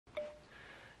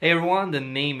Hey everyone, the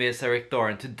name is Erik Thor,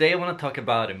 and today I want to talk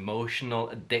about emotional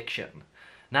addiction.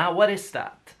 Now, what is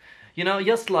that? You know,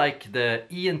 just like the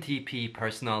ENTP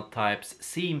personnel types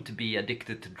seem to be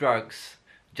addicted to drugs,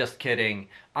 just kidding,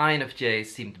 INFJs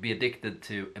seem to be addicted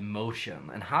to emotion.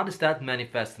 And how does that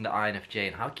manifest in the INFJ,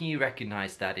 and how can you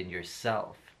recognize that in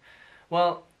yourself?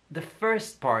 Well, the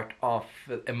first part of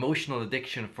emotional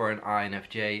addiction for an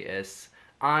INFJ is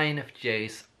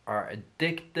INFJs are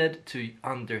addicted to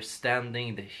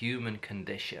understanding the human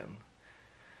condition.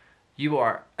 You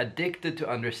are addicted to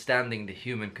understanding the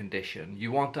human condition.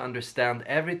 You want to understand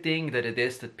everything that it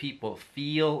is that people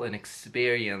feel and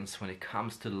experience when it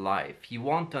comes to life. You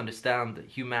want to understand the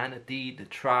humanity, the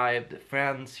tribe, the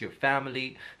friends, your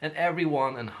family, and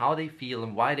everyone, and how they feel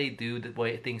and why they do the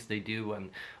way things they do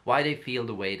and why they feel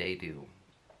the way they do.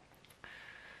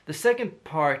 The second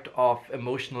part of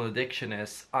emotional addiction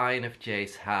is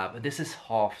INFJs have, and this is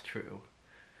half true,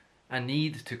 a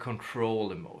need to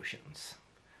control emotions.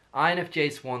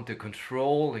 INFJs want to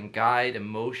control and guide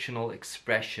emotional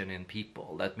expression in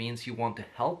people. That means you want to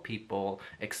help people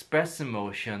express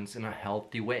emotions in a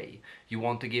healthy way. You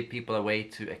want to give people a way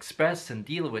to express and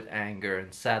deal with anger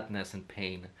and sadness and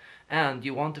pain. And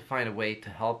you want to find a way to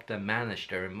help them manage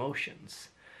their emotions.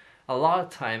 A lot of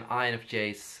time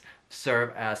INFJs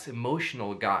serve as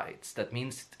emotional guides. That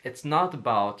means it's not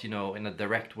about, in a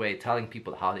direct way telling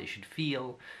people how they should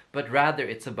feel, but rather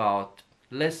it's about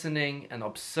listening and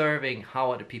observing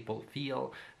how other people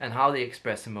feel and how they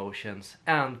express emotions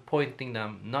and pointing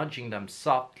them, nudging them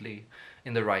softly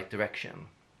in the right direction.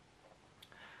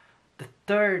 The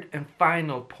third and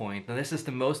final point, and this is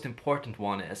the most important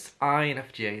one, is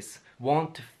INFJs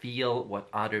want to feel what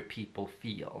other people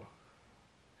feel.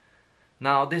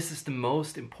 Now, this is the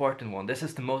most important one. This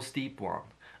is the most deep one.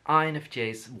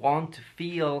 INFJs want to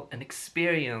feel and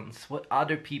experience what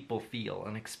other people feel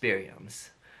and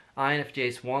experience.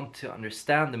 INFJs want to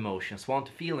understand emotions, want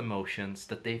to feel emotions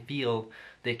that they feel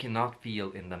they cannot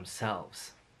feel in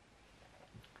themselves.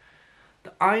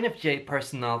 The INFJ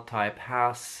personnel type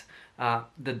has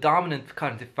the dominant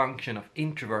cognitive function of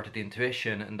introverted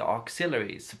intuition and the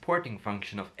auxiliary supporting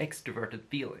function of extroverted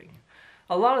feeling.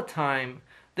 A lot of time,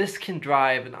 this can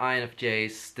drive an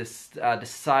INFJ's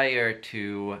desire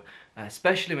to,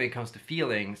 especially when it comes to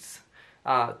feelings,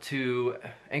 to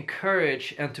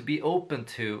encourage and to be open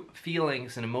to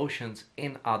feelings and emotions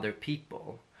in other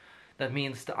people. That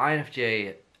means the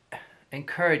INFJ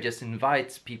encourages,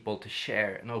 invites people to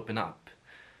share and open up.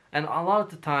 And a lot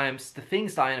of the times, the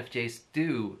things the INFJs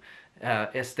do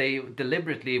is they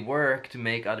deliberately work to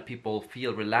make other people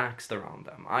feel relaxed around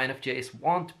them. INFJs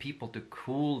want people to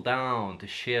cool down, to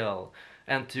chill,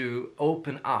 and to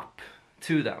open up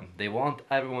to them. They want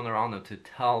everyone around them to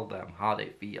tell them how they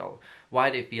feel,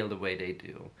 why they feel the way they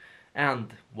do,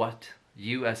 and what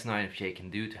you as an INFJ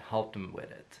can do to help them with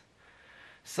it.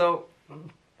 So,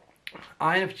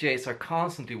 INFJs are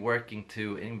constantly working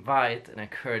to invite and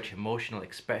encourage emotional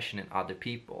expression in other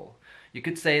people. You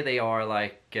could say they are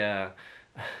like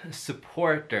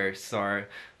supporters, or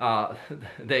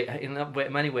they in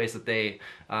many ways that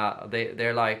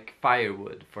they're like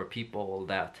firewood for people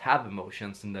that have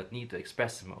emotions and that need to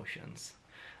express emotions.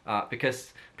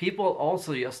 Because people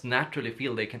also just naturally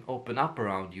feel they can open up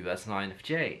around you as an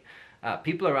INFJ.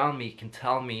 People around me can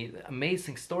tell me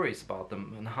amazing stories about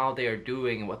them and how they are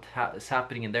doing and what is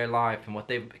happening in their life and what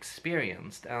they've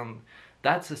experienced. And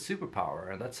that's a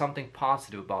superpower, and that's something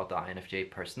positive about the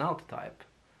INFJ personality type.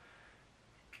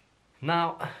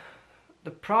 Now,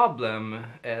 the problem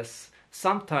is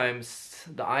sometimes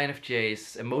the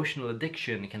INFJ's emotional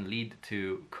addiction can lead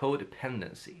to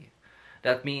codependency.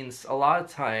 That means a lot of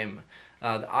time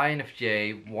the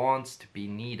INFJ wants to be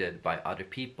needed by other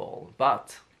people,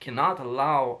 but cannot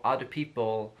allow other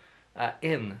people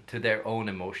into their own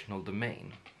emotional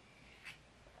domain.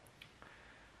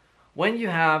 When you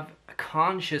have a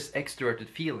conscious extroverted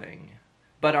feeling,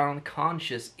 but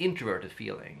unconscious introverted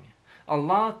feeling, a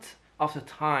lot of the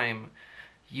time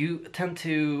you tend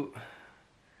to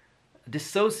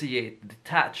dissociate,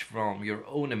 detach from your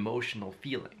own emotional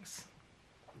feelings.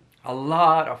 A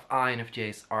lot of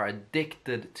INFJs are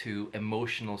addicted to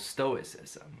emotional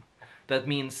stoicism. That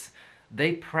means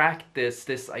they practice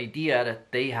this idea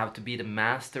that they have to be the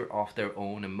master of their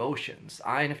own emotions.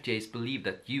 INFJs believe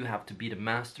that you have to be the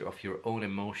master of your own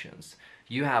emotions.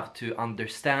 You have to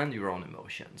understand your own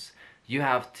emotions. You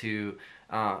have to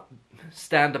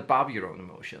stand above your own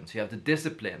emotions. You have to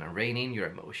discipline and rein in your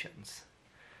emotions.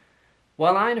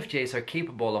 While INFJs are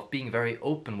capable of being very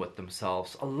open with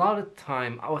themselves, a lot of the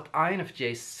time what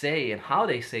INFJs say and how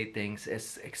they say things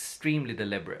is extremely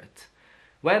deliberate.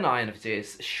 When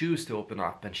INFJs choose to open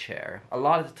up and share, a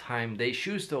lot of the time they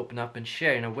choose to open up and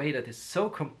share in a way that is so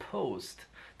composed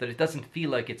that it doesn't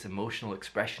feel like it's emotional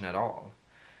expression at all.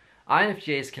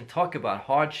 INFJs can talk about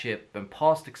hardship and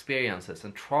past experiences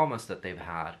and traumas that they've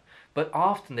had, but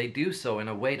often they do so in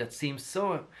a way that seems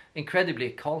so incredibly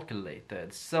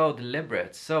calculated, so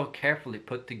deliberate, so carefully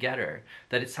put together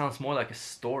that it sounds more like a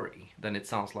story than it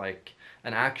sounds like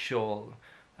an actual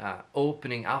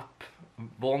opening up,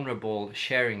 vulnerable,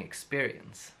 sharing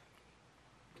experience.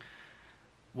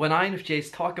 When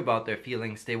INFJs talk about their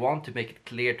feelings, they want to make it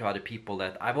clear to other people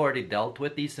that I've already dealt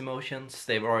with these emotions,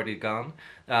 they've already gone,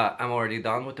 I'm already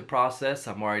done with the process,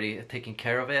 I'm already taking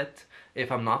care of it.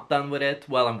 If I'm not done with it,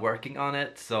 well, I'm working on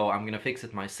it, so I'm gonna fix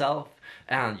it myself,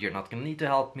 and you're not gonna need to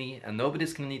help me, and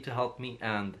nobody's gonna need to help me,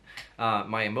 and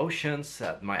my emotions,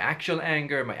 my actual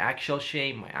anger, my actual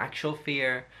shame, my actual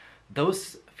fear,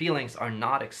 those feelings are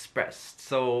not expressed.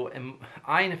 So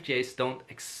INFJs don't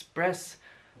express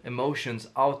emotions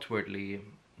outwardly.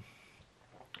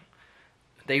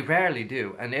 They rarely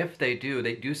do, and if they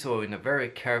do so in a very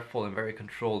careful and very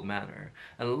controlled manner.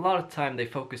 And a lot of time they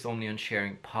focus only on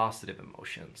sharing positive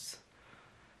emotions.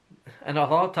 And a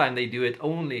lot of time they do it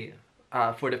only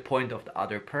for the point of the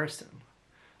other person.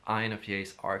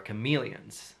 INFJs are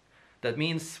chameleons. That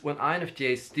means when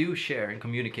INFJs do share and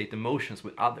communicate emotions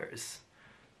with others,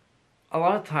 a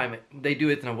lot of time they do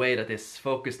it in a way that is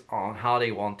focused on how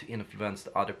they want to influence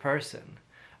the other person.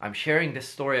 I'm sharing this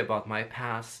story about my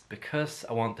past because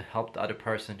I want to help the other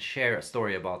person share a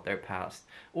story about their past,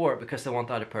 or because I want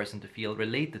the other person to feel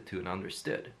related to and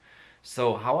understood.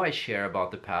 So how I share about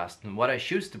the past and what I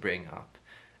choose to bring up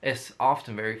is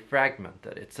often very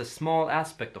fragmented. It's a small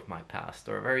aspect of my past,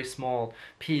 or a very small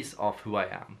piece of who I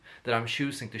am, that I'm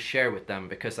choosing to share with them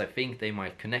because I think they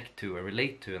might connect to or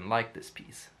relate to and like this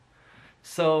piece.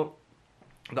 So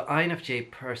the INFJ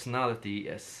personality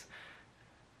is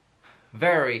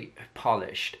very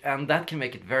polished, and that can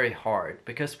make it very hard,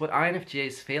 because what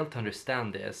INFJs fail to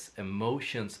understand is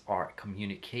emotions are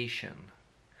communication.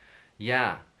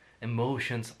 Yeah,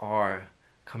 emotions are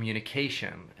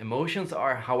communication. Emotions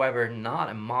are, however, not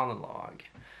a monologue.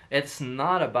 It's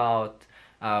not about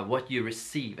what you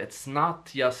receive. It's not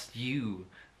just you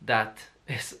that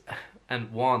is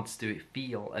and wants to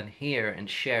feel and hear and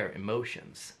share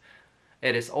emotions.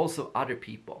 It is also other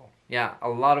people. Yeah, a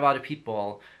lot of other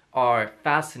people are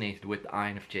fascinated with the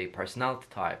INFJ personality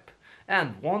type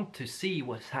and want to see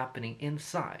what's happening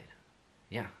inside.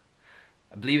 Yeah,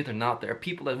 believe it or not, there are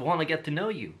people that want to get to know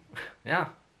you. Yeah,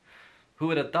 who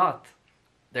would have thought?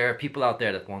 There are people out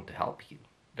there that want to help you.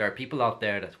 There are people out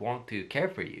there that want to care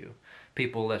for you.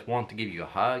 People that want to give you a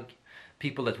hug.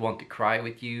 People that want to cry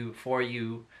with you, for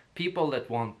you. People that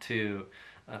want to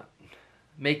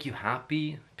make you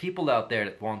happy. People out there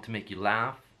that want to make you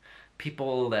laugh.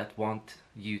 People that want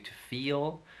you to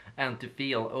feel, and to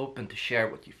feel open to share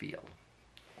what you feel.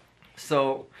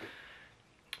 So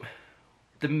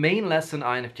the main lesson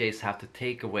INFJs have to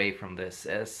take away from this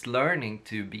is learning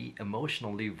to be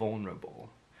emotionally vulnerable.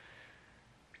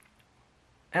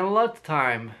 And a lot of the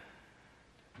time,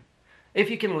 if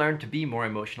you can learn to be more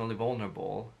emotionally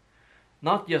vulnerable,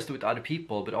 not just with other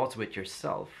people, but also with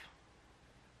yourself,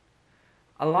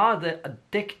 a lot of the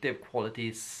addictive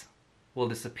qualities will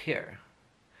disappear.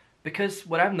 Because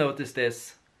what I've noticed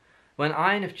is, when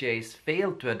INFJs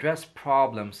fail to address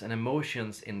problems and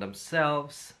emotions in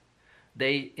themselves,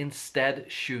 they instead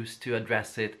choose to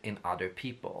address it in other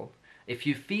people. If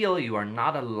you feel you are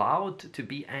not allowed to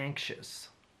be anxious,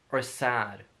 or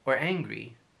sad, or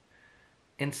angry,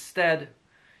 instead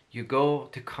you go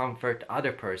to comfort the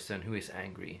other person who is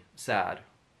angry, sad,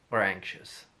 or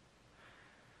anxious.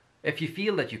 If you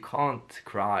feel that you can't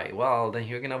cry, well, then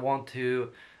you're gonna want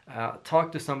to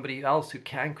talk to somebody else who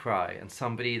can cry, and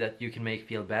somebody that you can make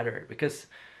feel better. Because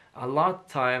a lot of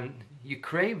time you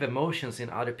crave emotions in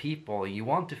other people. You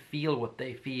want to feel what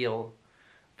they feel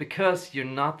because you're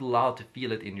not allowed to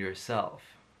feel it in yourself.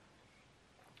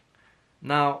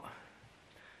 Now,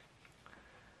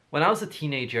 when I was a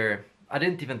teenager, I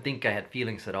didn't even think I had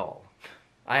feelings at all.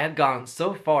 I had gone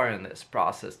so far in this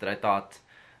process that I thought,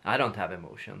 I don't have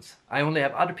emotions. I only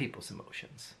have other people's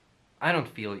emotions. I don't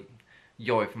feel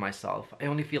joy for myself. I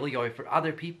only feel joy for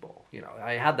other people. You know,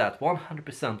 I had that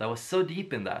 100%. I was so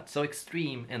deep in that, so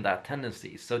extreme in that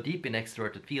tendency, so deep in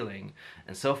extroverted feeling,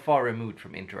 and so far removed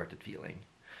from introverted feeling,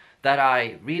 that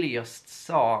I really just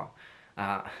saw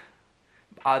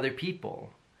other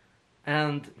people.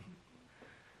 And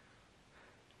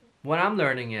what I'm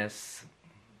learning is,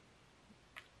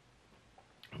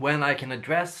 when I can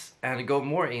address and go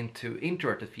more into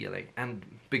introverted feeling and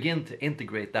begin to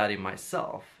integrate that in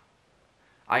myself,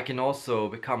 I can also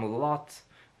become a lot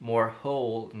more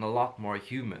whole and a lot more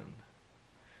human.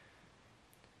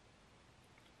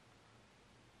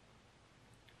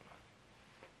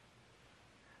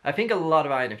 I think a lot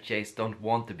of INFJs don't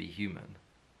want to be human.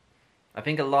 I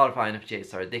think a lot of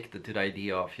INFJs are addicted to the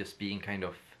idea of just being kind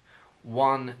of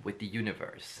one with the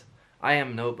universe. I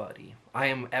am nobody. I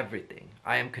am everything.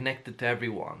 I am connected to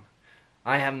everyone.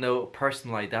 I have no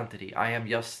personal identity. I am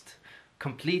just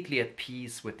completely at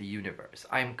peace with the universe.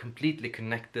 I am completely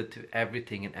connected to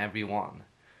everything and everyone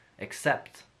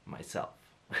except myself.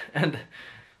 And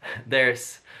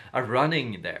there's a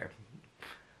running there.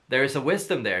 There is a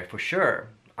wisdom there for sure.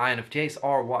 INFJs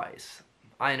are wise.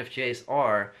 INFJs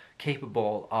are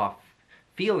capable of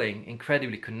feeling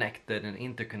incredibly connected and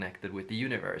interconnected with the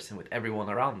universe and with everyone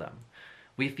around them.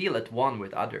 We feel at one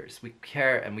with others. We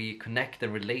care and we connect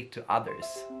and relate to others.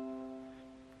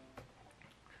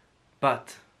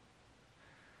 But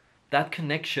that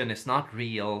connection is not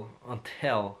real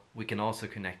until we can also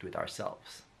connect with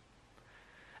ourselves.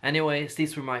 Anyways,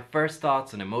 these were my first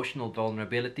thoughts on emotional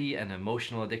vulnerability and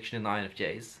emotional addiction in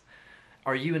INFJs.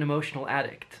 Are you an emotional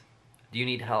addict? Do you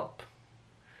need help?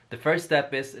 The first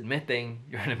step is admitting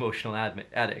you're an emotional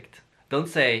addict. Don't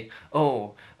say,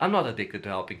 oh, I'm not addicted to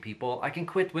helping people. I can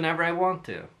quit whenever I want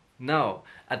to. No,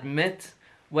 admit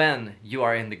when you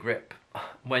are in the grip.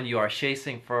 When you are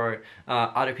chasing for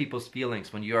other people's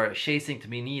feelings. When you are chasing to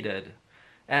be needed.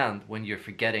 And when you're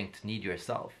forgetting to need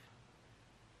yourself.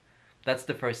 That's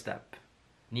the first step.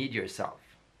 Need yourself.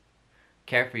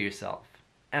 Care for yourself.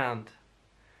 And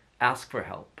ask for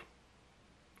help.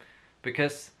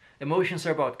 Because emotions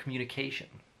are about communication.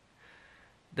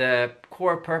 The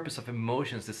core purpose of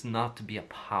emotions is not to be a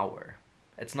power.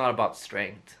 It's not about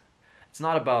strength. It's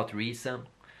not about reason.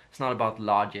 It's not about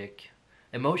logic.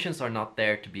 Emotions are not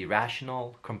there to be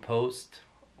rational, composed,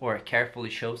 or carefully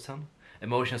chosen.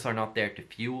 Emotions are not there to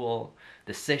fuel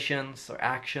decisions or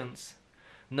actions.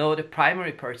 No, the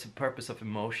primary purpose of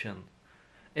emotion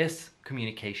is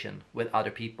communication with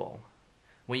other people.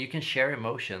 When you can share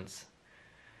emotions,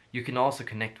 you can also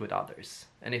connect with others.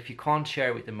 And if you can't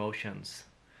share with emotions,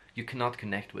 you cannot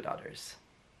connect with others.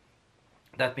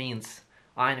 That means,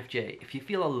 INFJ, if you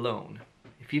feel alone,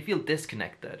 if you feel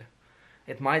disconnected,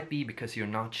 it might be because you're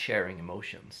not sharing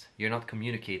emotions. You're not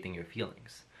communicating your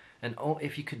feelings. And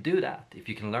if you could do that, if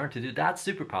you can learn to do that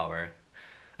superpower,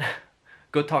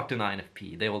 go talk to an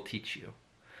INFP. They will teach you.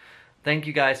 Thank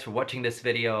you guys for watching this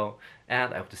video,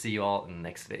 and I hope to see you all in the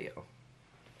next video.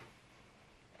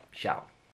 Ciao.